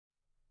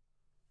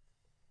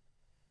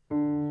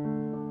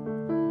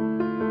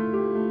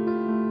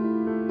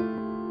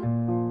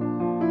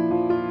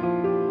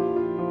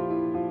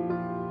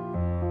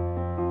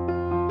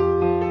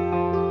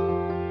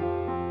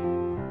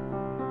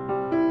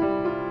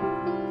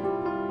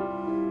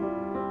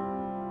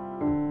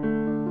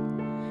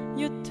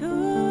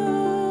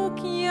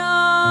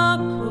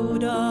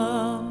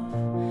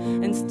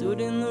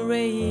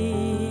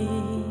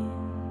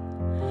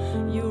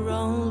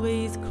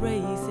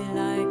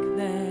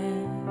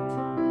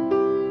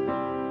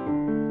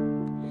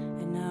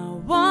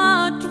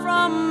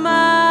from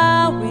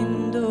my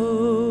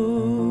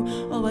window,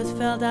 always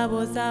felt I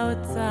was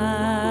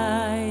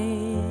outside,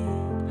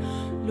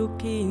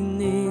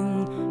 looking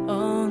in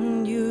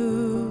on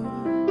you.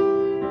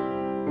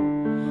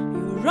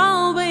 You're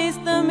always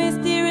the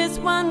mysterious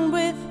one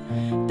with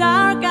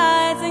dark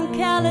eyes and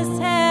careless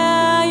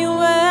hair. You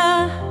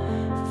were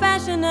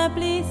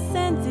fashionably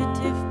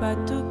sensitive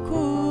but too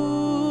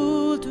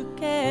cool to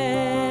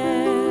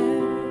care.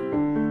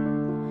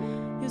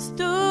 You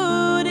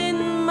stood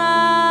in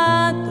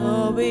my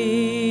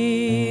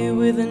doorway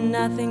with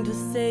nothing to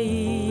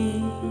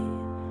say,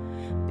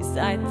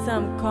 besides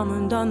some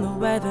comment on the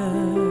weather.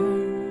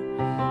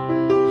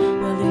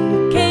 Well,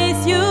 in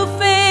case you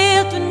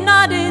fail to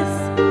notice,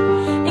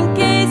 in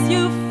case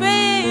you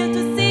fail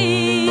to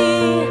see,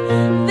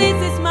 this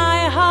is my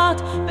heart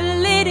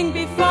bleeding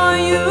before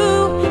you.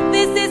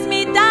 This is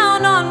me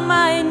down on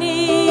my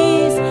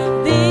knees.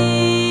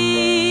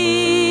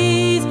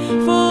 These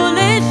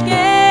foolish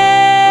games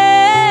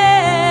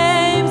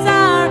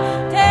are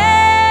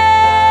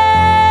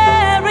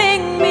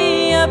tearing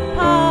me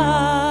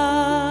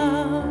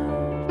apart.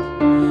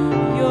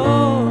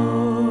 Your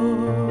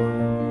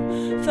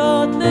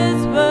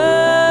thoughtless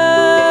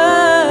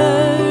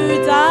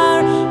words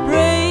are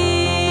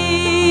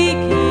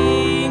breaking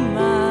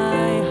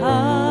my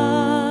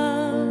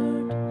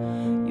heart.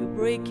 You're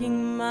breaking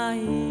my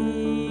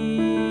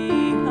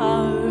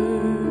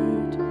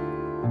heart.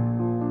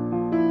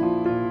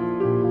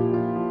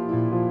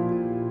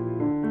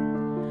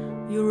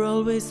 You're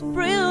always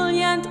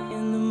brilliant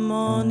in the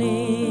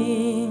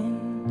morning,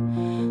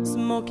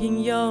 smoking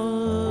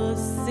your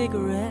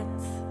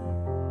cigarettes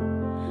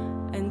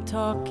and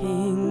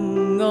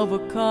talking over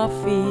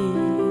coffee.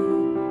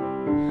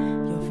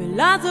 Your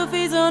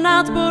philosophy's an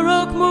art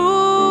Baroque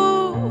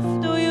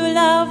move. Do you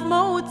love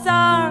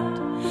Mozart?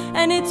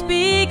 And it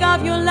speak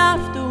of your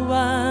laughter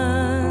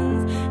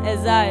once,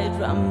 as I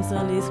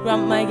drumsily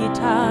scrum my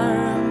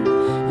guitar.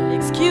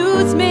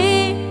 Excuse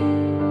me,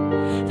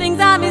 things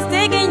are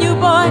mistaken you,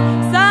 boy.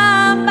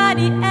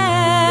 Somebody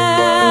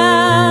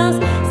else,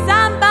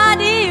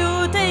 somebody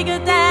who take a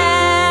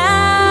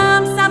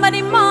damn,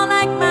 somebody more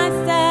like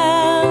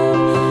myself.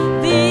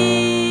 These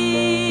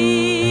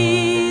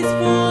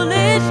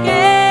foolish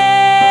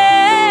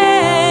games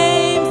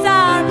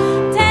are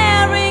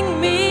tearing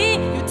me,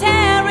 you're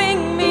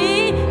tearing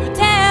me, you're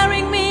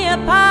tearing me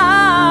apart.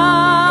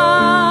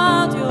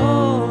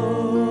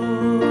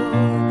 Your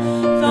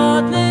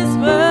thoughtless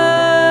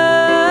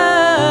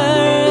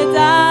words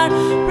are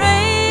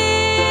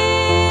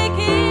breaking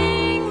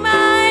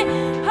my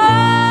heart.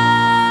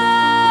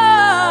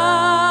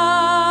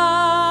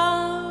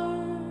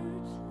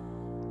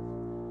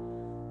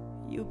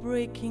 You're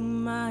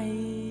breaking my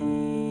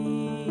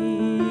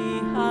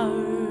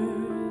heart.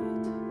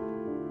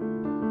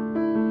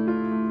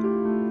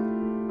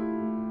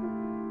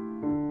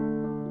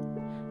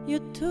 You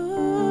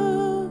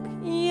took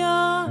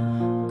your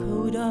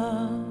coat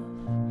off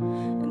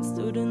and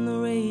stood in the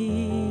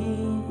rain.